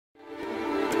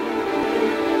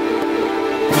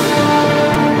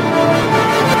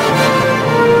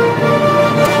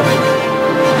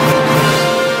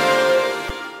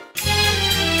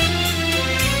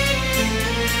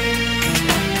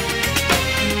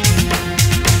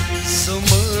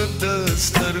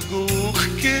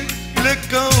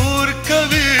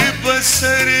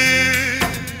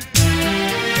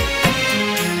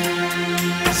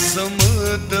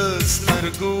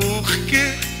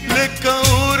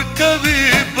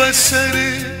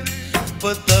بسرې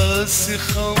په داسې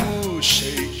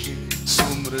خاموشۍ کې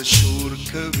څومره شور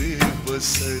کوي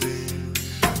بسرې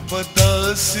په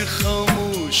داسې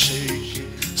خاموشۍ کې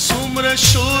څومره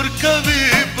شور کوي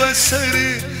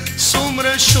بسرې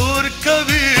څومره شور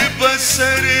کوي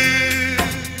بسرې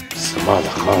زما د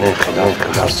خانې خلاف که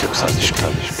هر څوک سازش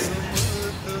کوي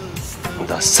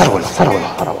دا سر ولا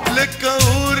خرابه لکه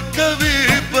اور کوي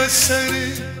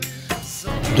بسرې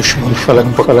دشمن خلک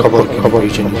په خبر کې خبرې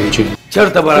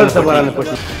چرته بارانه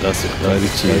پټي داسې ښکاري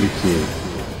چې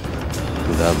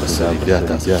دا بسا بیا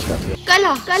تاسو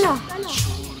کله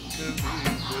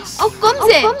او کوم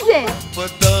ځای په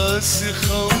داسې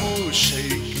خاموشۍ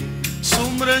کې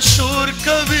څومره شور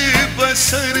کوي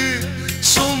بسرې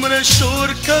څومره شور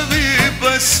کوي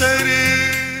بسرې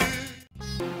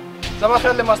زما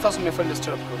خیال دی ما ستاسو محفل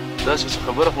ډسټرب کړو داسې څه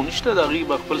خبره خو نشته د هغې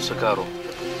به خپل څه کار و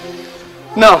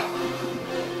نه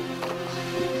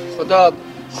خو دا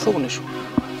ښه ونه شو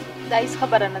دا هېڅ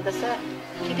خبره نه ده سر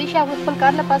کیدای شي هغوی خپل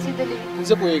کار له پاڅېدلي وي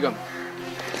زه پوهېږم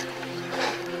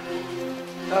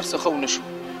هر څه ښه ونه شو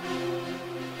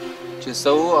چې څه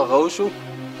و هغه وشو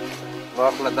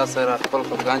واخله دا سره خپل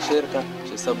خفګان شیر کړه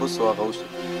چې څه بوس و هغه وشو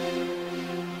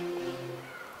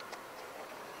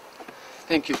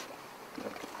تھینک یو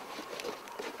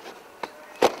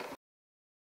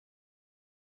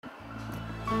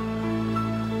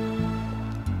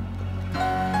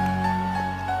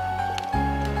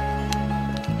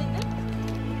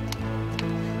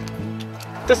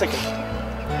ته څه کوې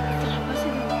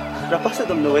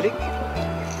راپاڅېدم نو ولې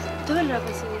ته ولې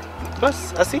راپاڅېدې بس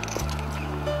هسې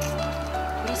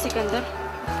نه سکندر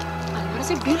انور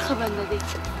صاحب ډېر ښه بنده دی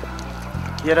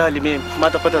یاره حلیمې ما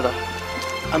ته پته ده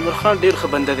انور خان ډېر ښه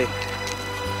بنده دی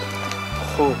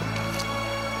خو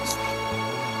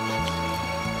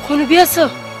نو بیا څه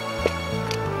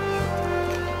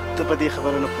ته په دې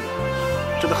خبره نه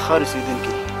پوهېږې ته د ښار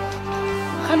اوسېدونکې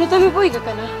ښه نو ته مې پوهېږه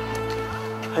که نه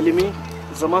حلیمې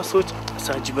زما سوچ څه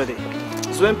عجیبه دی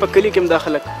زه وایم په کلي کې هم دا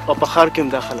خلک او په ښار کې هم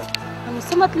دا خلک نو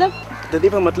څه مطلب د دې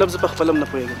په مطلب زه په خپله هم نه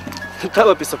پوهېږم تا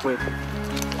به پې څه پوهېږم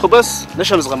خو بس نه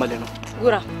شم زغملی نو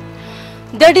ګوره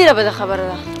دا ډېره بده خبره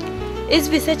ده هېڅ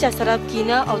بې څه چا سره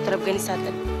کینه او طرفګني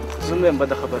ساتل زه نه یم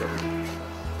بده خبره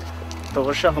ته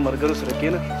ورشه هغه ملګرو سره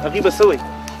کښېنه هغوی به څه وایي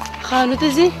ښه نو ته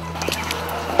ځې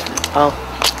او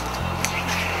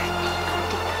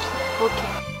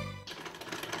اوکې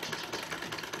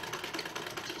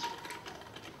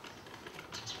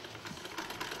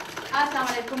السلام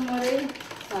علیکم مورې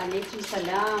وعلیکم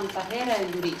سلام په خیر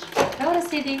لوري ښه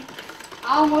ورسېدې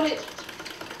او مورې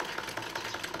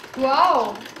واو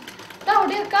دا خو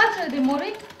ډېر کار کړی دی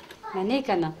مورې منې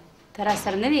که نه ته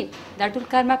راسره نه وې دا ټول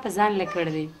کار ما په ځان له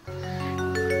کړی دی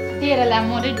ډېره لا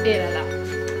مورې ډېره لا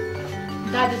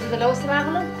دا د زه له اوس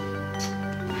راغلم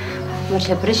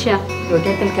ورشه پرشه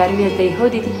روټۍ ترکاري مې درته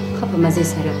ایښودې دي ښه په مزې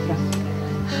سره وخوره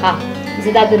ښه زه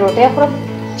دا د روټۍ خورم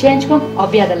چینج کوم او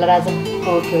بیا دله راځم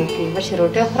اوکې اوکې ورشه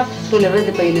روټۍ وخوره ټوله ورځ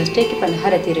دې په یونیورسټۍ کې په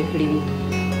نهاره تېره کړې وي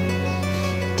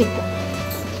ټیک ده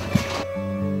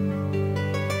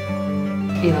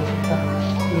لیوه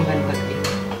لیوه پکوي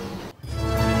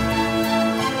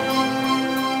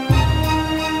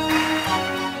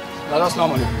دادا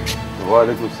السلام علیکم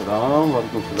وعلیکم السلام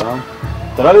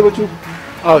ته راغلی بچو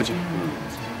او جی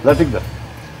دا ټیک ده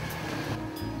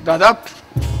دادا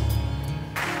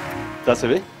تا څه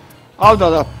وې او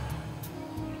دادا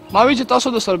ما وی چې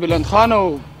تاسو د سربلند خان او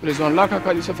رضوان الله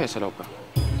کاکا دې څه فیصله وکړه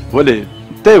ولې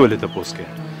ته ولې تپوس کوې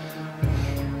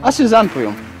هسې ځان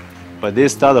پوهیم په دې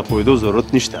ستا د پوهېدو ضرورت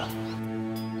نشته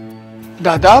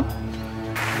دادا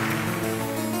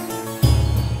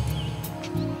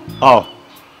او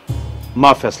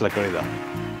ما فیصله کړې ده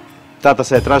تا ته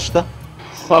څه اعتراض شته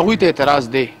خو هغوی ته اعتراض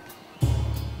دی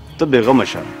ته بېغمه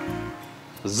شه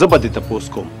زه به دې تپوس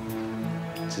کوم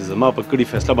چې زما په کړي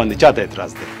فیصله باندې چاته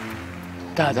اعتراض دی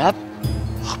دادا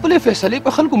خپلې فیصلې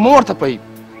په خلکو مه ورته پوهي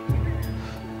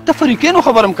د فریقینو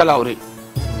خبره هم کله اورئ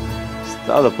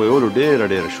ستا د پوهولو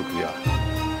ډېره شکریه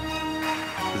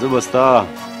زه به ستا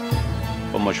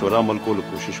په مشوره عمل کولو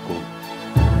کوشش کوم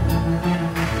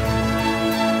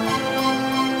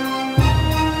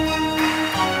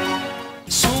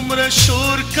څومره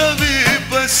شور کوي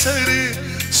بسرې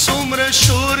څومره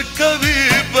شور کوي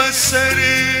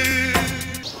بسرې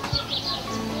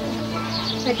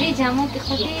په دې جامو کې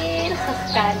خو ډېر ښه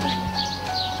ښکاري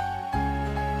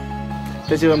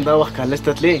ته چې همدا وخت کالج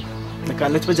ته تلې د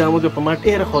کالج په جامو کې په ما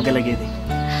ډېره خوږه لګېدې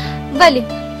ولې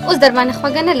اوس در باندې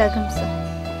خوږه نه لګم څه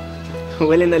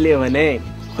ولې نه لیونی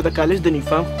خو د کالج د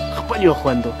یونیفارم خپل یو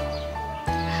خوند و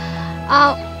او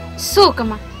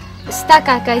څوکمه ستا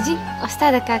کاکاجي او ستا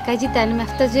د کاکاجي تعلیم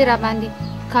یافته زوی راباندې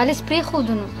کالج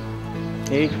پرېښودو نو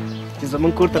چې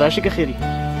زمونږ کور ته راشي که خیري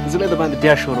زه به د باندې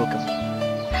بیا شروع کړم.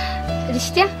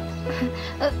 رښتیا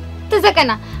ته ځکه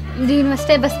نه د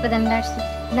یونیورسټۍ بس په دم لاړ شي.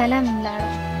 لالا مې ولاړو.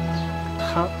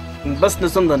 ها بس نه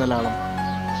ځم د نه لاړم.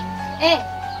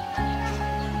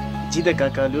 جي د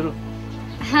کاکا لورو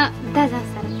ها دا ځه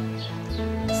سره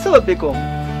څه به پې کوم؟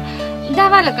 دا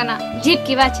واله که نه جیب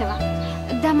کې واچوه.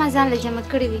 دا ما ځان له جمع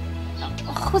کړي وي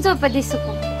خو زه په دې څه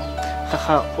کوم.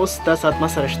 ها اوس دا ساعت ما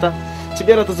سره شته چې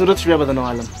بیا راته ضرورت شي بیا به درنه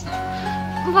والم.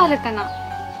 واله که نه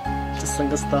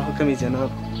څنګه ستا حکم یې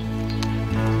جناب.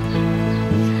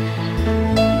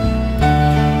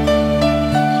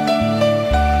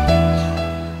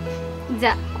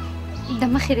 ځه د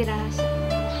مخې دې راشه.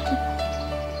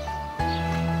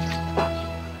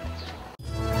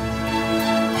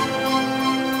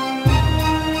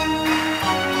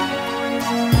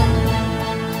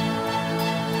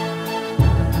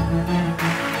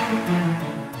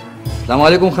 السلام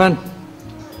علیکم خان.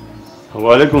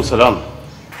 وعلیکم السلام.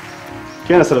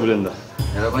 کینه سره بلنده.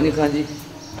 مهرباني خان جی.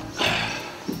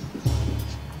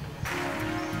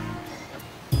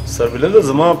 سربلنده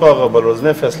زما په هغه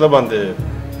بلورځنۍ فیصله باندې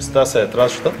ستاسو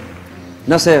اعتراض شته؟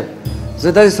 نه صاحب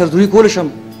زه داسې سردوري کولی شم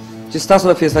چې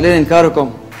ستاسو د فیصلې نه انکار وکړم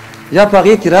یا په هغې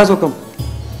اعتراض وکړم.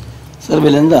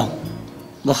 سربلنده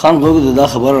د خان غوږو ته دا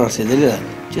خبره رسېدلې ده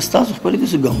چې ستاسو خپلې کې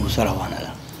څه ګنګوسه روانه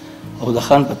ده او د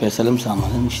خان په فیصله هم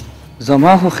سامانه نشته.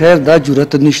 زما خو خیر دا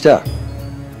جرأت نشته.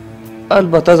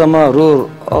 البته زما ورور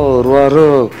او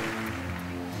ورواره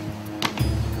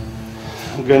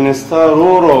ګنې ستا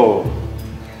ورور او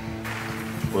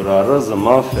وراره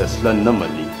زما فیصله نه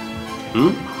مني.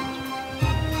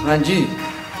 خان جي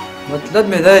مطلب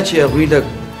مې دا چې هغوی لږ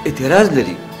اعتراض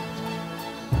لري.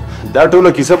 دا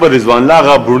ټوله کیسه به رضوان الله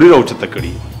هغه بروډي راوچته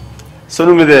کړي. څه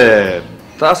نوم یې دی؟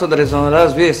 تاسو د رضوان الله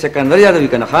زوی سکندر یادوي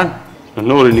که نه خان؟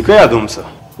 نور یې نیکه یادوم څه؟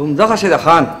 همدغسې ده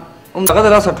خان. همدغه د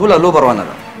لاسه ټوله لوبه روانه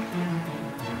ده.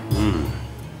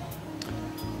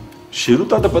 شیرو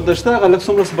تا ته پته شته هغه لږ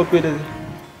څومره سبق ویلی دی؟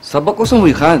 سبق اوس هم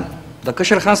وي خان. د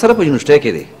کشر خان سره په یونیورسټۍ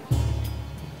کې دی.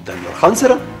 د نور خان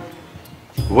سره؟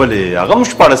 ولې هغه هم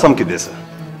شپاړسم کې دی څه؟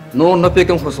 نور نه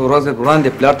پوهېږم خو څو ورځې وړاندې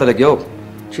پلار ته لګیا و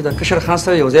چې د کشر خان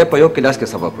سره یو ځای په یو کلاس کې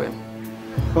سبق ویم.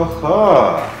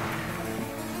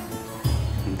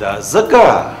 دا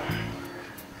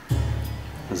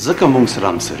ځکه موږ سره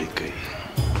همسري کوي.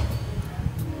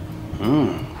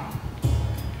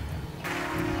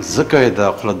 ځکه یې دا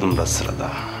خوله دومره سره ده.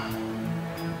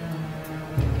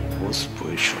 اوس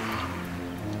پوه شوم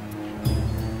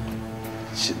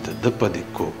چې د ده په دې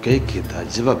کوکۍ کې دا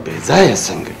ژبه بې ځایه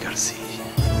څنګه ګرځي.